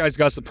tell this guy's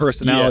got some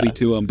personality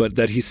to him, but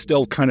that he's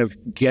still kind of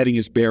getting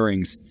his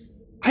bearings.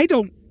 I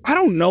don't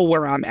know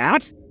where I'm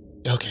at.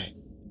 Okay.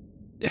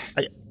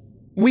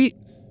 We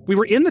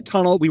were in the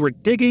tunnel, we were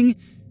digging,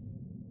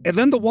 and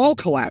then the wall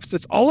collapsed.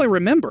 That's all I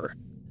remember.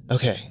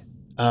 Okay.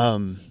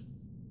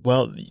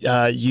 Well,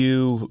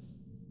 you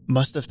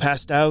must have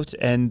passed out,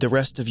 and the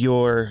rest of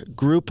your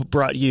group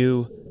brought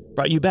you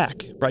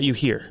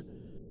here.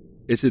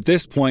 It's at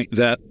this point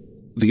that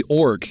the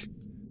orc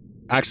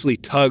actually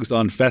tugs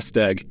on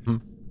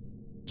Festeg.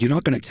 You're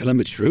not going to tell him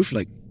the truth?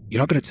 Like, you're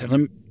not going to tell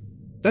him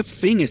that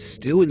thing is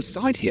still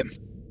inside him?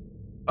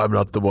 I'm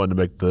not the one to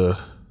make the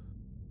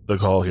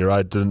call here.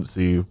 I didn't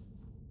see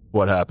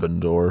what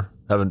happened or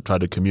haven't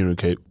tried to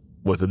communicate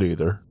with it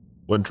either.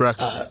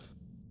 Wintrek?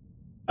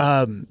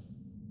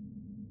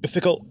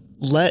 Fickle,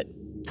 let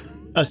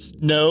us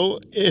know.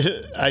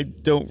 I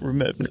don't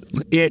remember.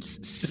 It's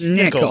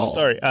Snickle.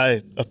 Sorry,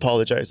 I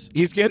apologize.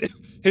 He's getting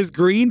his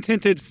green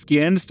tinted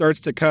skin starts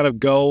to kind of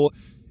go.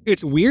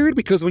 It's weird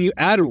because when you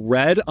add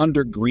red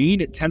under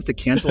green, it tends to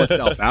cancel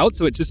itself out.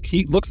 So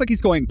he looks like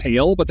he's going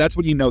pale, but that's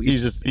when you know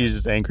he's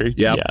just angry.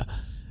 Yeah.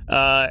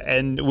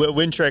 And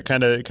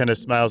Wintrek kind of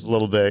smiles a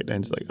little bit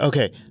and it's like,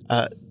 okay,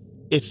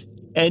 if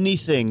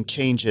anything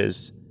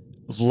changes,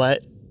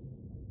 let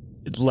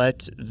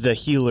the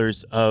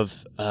healers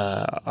of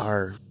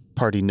our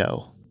party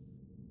know.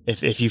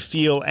 If you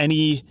feel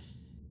any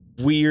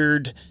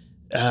weird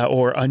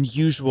or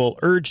unusual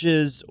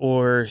urges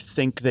or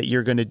think that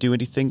you're going to do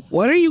anything.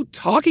 What are you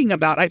talking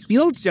about? I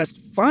feel just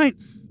fine.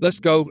 Let's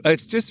go.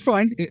 It's just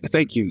fine.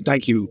 Thank you.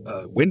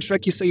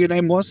 Wintrek, you say your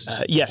name was?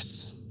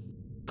 Yes.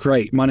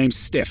 Great. My name's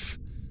Stiff.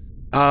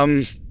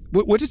 We're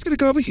just going to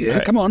go over here.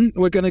 Right. Come on.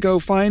 We're going to go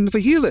find the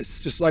healers,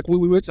 just like we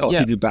were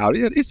talking about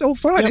it. It's all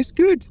fine. It's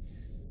good.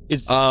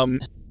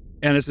 And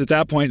it's at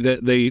that point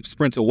that they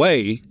sprint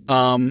away.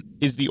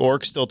 Is the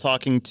orc still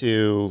talking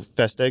to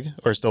Festeg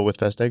or still with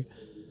Festeg?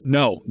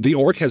 No, the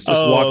orc has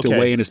just walked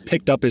away and has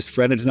picked up his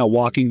friend and is now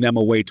walking them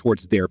away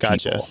towards their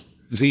people.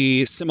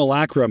 The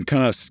simulacrum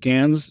kind of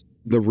scans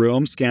the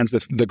room, scans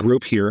the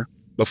group here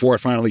before it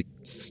finally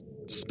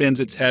spins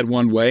its head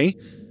one way.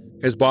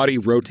 His body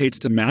rotates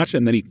to match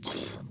and then he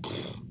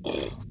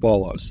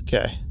follows.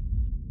 Okay.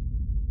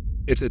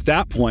 It's at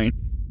that point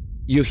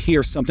you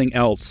hear something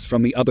else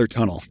from the other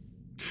tunnel.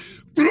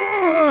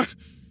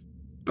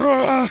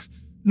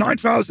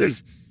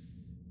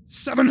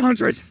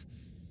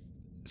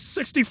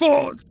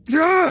 9,764.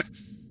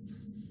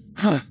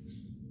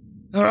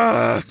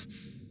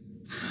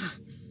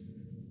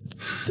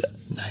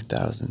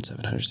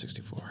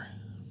 9,764.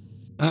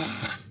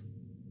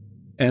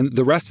 And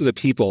the rest of the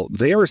people,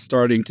 they are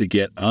starting to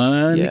get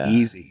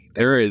uneasy. Yeah.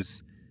 There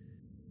is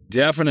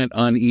definite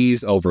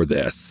unease over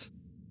this.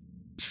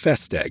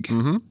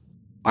 Festeg,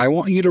 I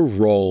want you to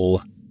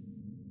roll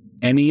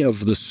any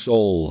of the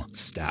soul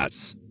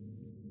stats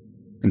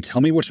and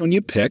tell me which one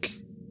you pick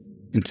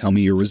and tell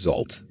me your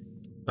result.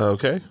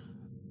 Okay.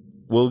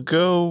 We'll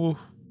go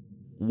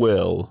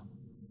Will.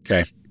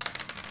 Okay.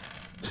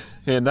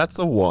 And that's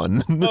a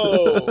 1.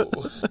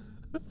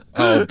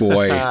 Oh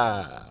boy.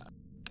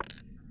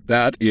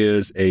 That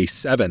is a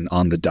 7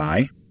 on the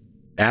die.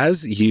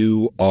 As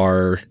you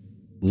are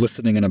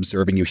listening and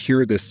observing, you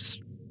hear the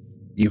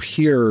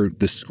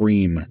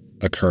scream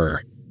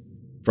occur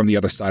from the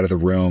other side of the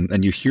room,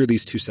 and you hear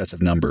these two sets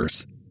of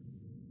numbers.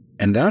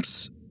 And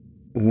that's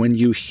when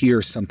you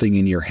hear something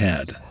in your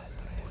head.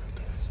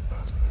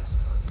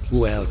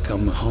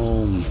 Welcome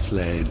home,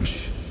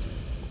 Fledge.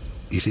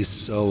 It is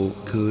so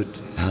good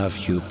to have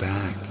you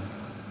back.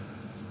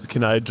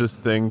 Can I just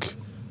think,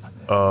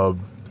 the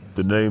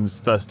name's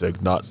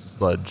Festeg, not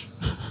Fledge.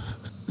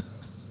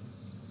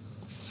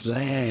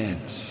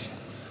 Fledge.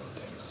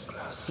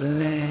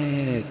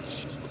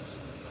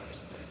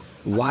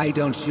 Why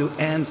don't you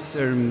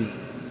answer me?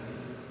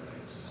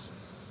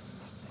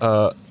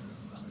 I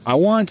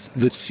want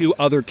the two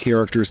other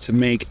characters to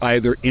make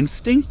either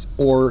instinct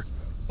or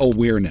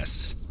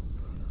awareness.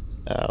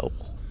 Oh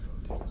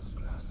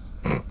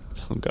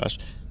gosh.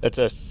 That's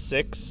a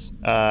 6,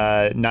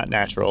 not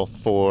natural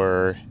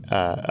for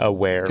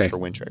aware for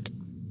Wintrek.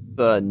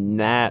 The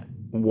nat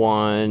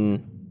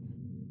 1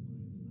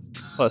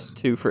 plus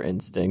 2 for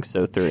instinct,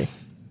 so 3.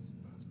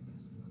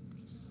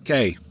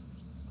 Okay.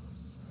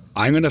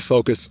 I'm going to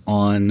focus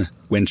on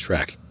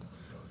Wintrek.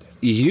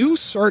 You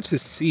start to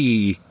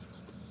see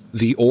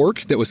the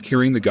orc that was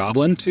carrying the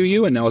goblin to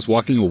you and now is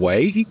walking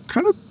away. He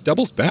kind of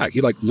doubles back.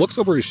 He looks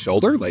over his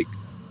shoulder like,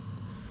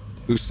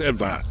 who said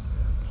that?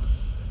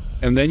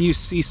 And then you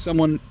see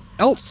someone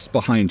else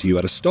behind you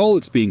at a stall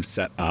that's being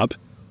set up.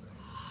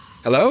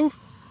 Hello?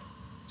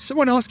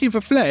 Someone asking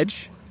for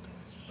Fledge?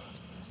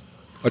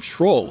 A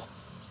troll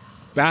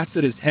bats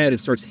at his head and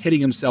starts hitting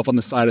himself on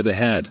the side of the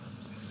head.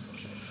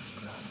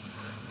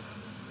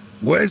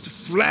 Where's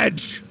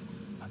Fledge?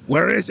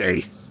 Where is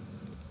he?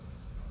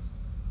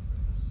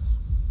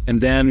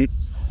 And then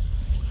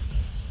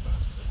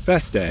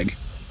Festeg.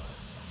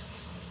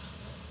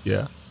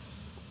 Yeah.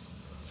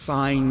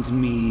 Find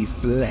me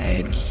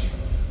Fledge.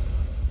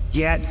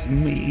 Get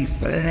me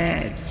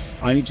fled.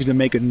 I need you to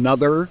make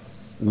another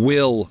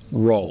will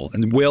roll,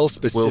 and will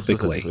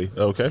specifically.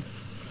 Okay.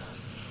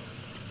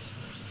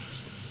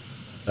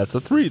 That's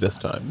a 3 this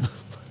time.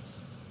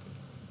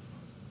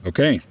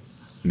 Okay.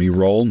 Let me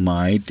roll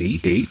my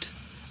D8.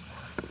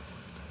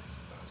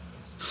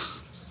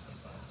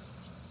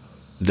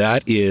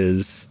 That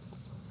is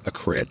a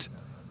crit.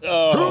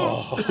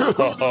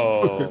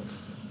 Oh.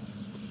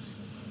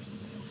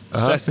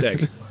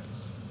 Sesteg.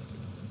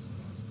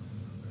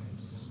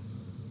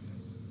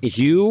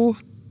 You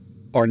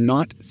are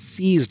not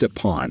seized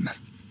upon.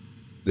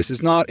 This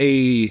is not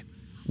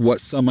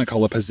what some might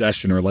call a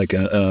possession or like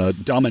a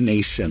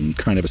domination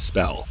kind of a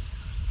spell.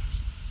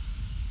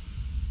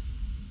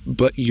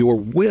 But your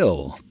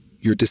will,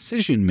 your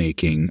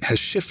decision-making has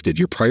shifted.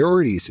 Your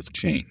priorities have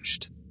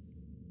changed.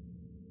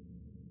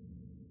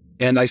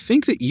 And I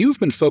think that you've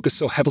been focused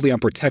so heavily on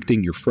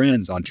protecting your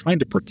friends, on trying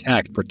to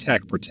protect,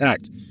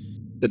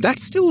 that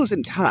still is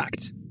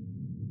intact.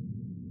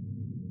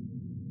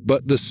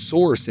 But the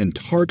source and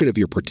target of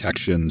your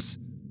protections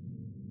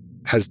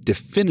has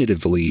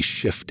definitively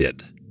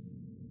shifted.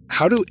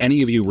 How do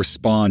any of you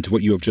respond to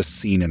what you have just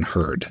seen and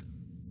heard?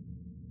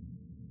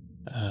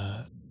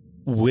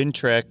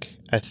 Wintrek,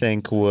 I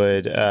think,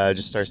 would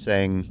just start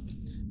saying,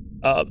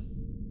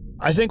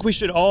 I think we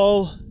should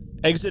all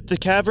exit the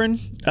cavern.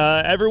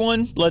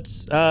 Everyone,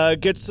 let's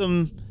get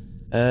some,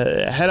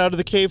 head out of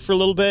the cave for a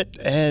little bit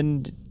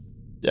and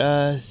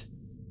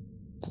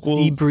we'll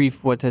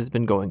debrief what has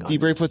been going on.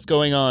 Debrief what's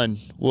going on.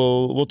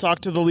 We'll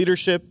talk to the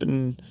leadership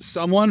and...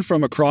 Someone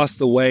from across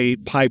the way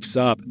pipes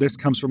up. This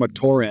comes from a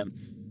Tauren.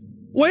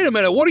 Wait a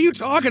minute, what are you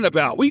talking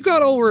about? We've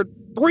got over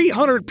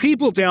 300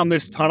 people down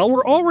this tunnel.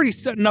 We're already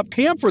setting up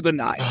camp for the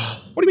night.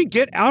 What do you mean,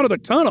 get out of the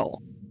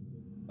tunnel?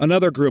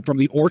 Another group from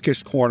the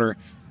Orcish corner.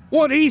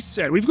 What he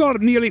said, we've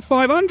got nearly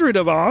 500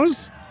 of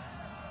ours.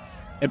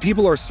 And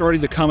people are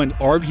starting to come and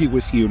argue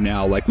with you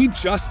now, like, we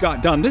just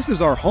got done. This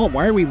is our home.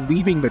 Why are we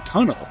leaving the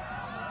tunnel?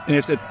 And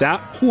it's at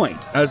that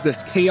point, as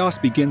this chaos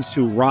begins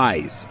to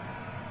rise,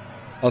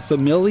 a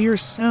familiar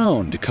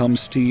sound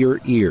comes to your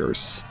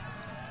ears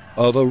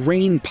of a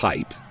rain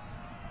pipe,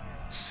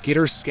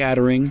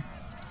 skitter-scattering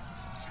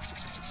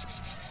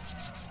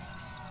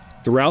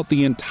throughout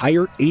the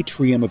entire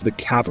atrium of the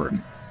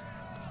cavern.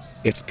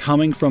 It's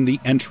coming from the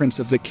entrance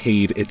of the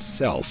cave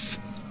itself.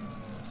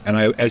 And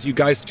as you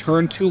guys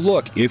turn to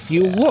look, if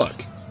you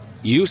look,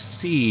 you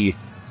see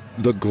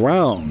the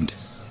ground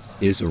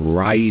is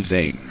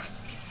writhing.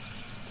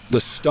 The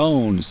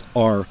stones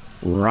are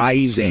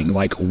writhing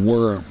like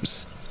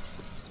worms.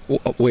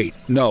 Oh, wait,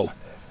 no.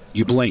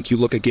 You blink, you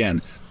look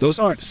again. Those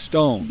aren't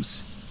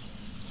stones.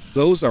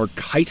 Those are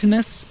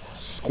chitinous,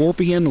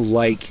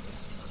 scorpion-like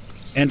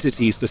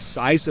entities the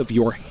size of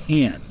your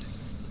hand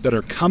that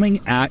are coming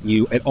at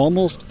you at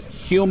almost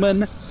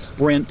human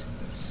sprint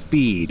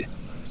speed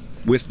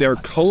with their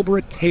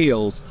cobra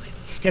tails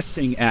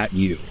hissing at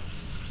you.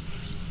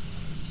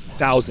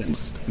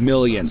 Thousands,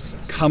 millions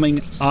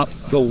coming up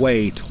the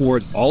way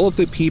towards all of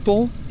the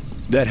people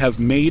that have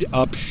made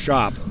up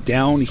shop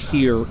down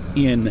here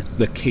in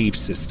the cave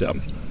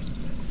system.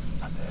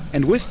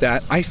 And with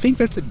that, I think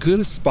that's a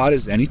good spot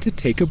as any to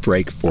take a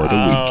break for the week.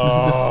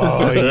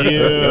 Oh,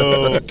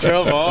 you.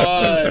 Come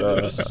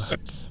on.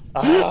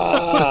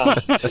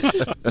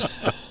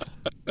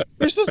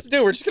 We're supposed to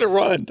do. We're just going to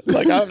run.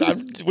 Like,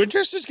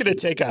 Winter's just going to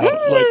take out.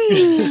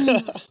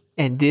 Like.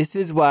 And this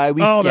is why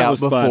we scout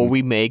before fun.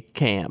 We make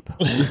camp.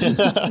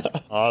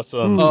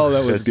 Awesome. Oh,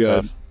 that was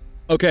good. Stuff.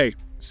 Okay,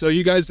 so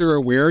you guys are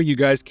aware you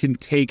guys can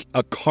take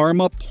a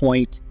karma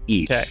point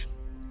each. Okay.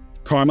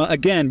 Karma,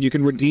 again, you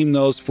can redeem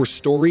those for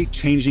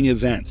story-changing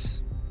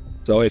events.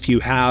 So if you're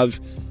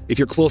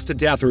close to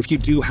death or if you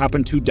do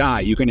happen to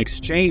die, you can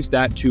exchange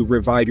that to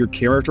revive your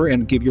character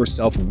and give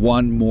yourself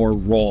one more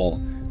roll,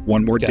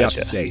 one more death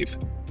save.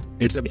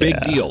 It's a big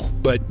deal,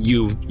 but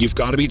you've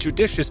got to be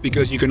judicious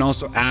because you can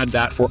also add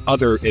that for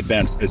other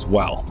events as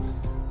well.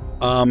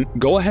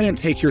 Go ahead and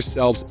take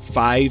yourselves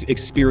 5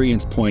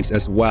 experience points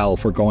as well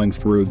for going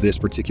through this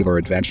particular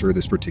adventure,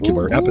 this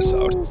particular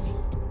episode.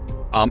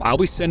 I'll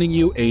be sending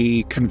you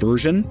a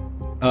conversion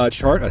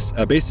chart,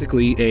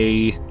 basically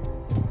a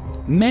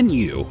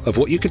menu of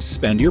what you could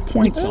spend your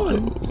points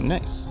on.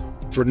 Nice.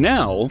 For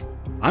now,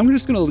 I'm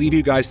just going to leave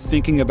you guys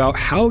thinking about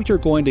how you're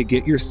going to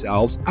get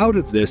yourselves out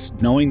of this,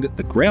 knowing that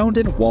the ground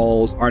and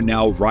walls are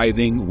now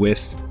writhing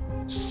with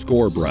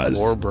scorbras.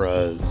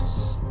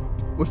 Scorbras.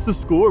 What's the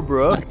score,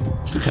 bro?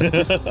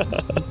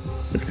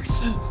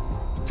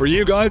 For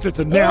you guys, it's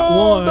a nat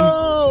 1.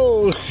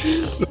 No!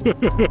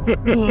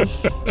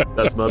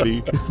 That's my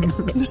beat.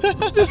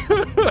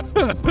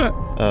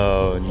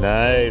 Oh,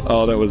 nice.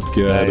 Oh, that was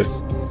good.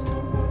 Nice.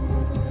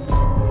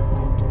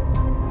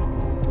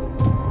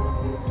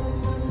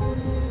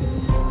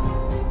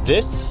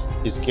 This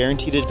is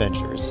Guaranteed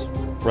Adventures.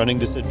 Running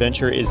this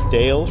adventure is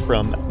Dale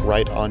from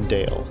Right on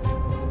Dale.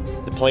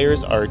 The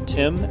players are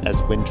Tim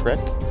as Wintrek,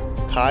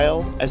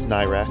 Kyle as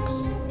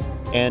Nyrax,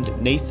 and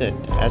Nathan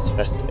as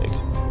Festeg.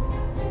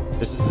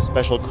 This is a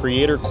special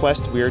creator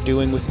quest we are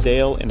doing with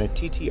Dale in a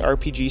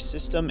TTRPG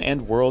system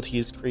and world he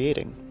is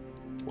creating.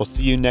 We'll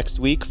see you next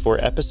week for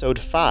episode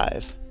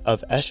 5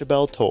 of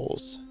Eshlbel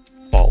Tolls.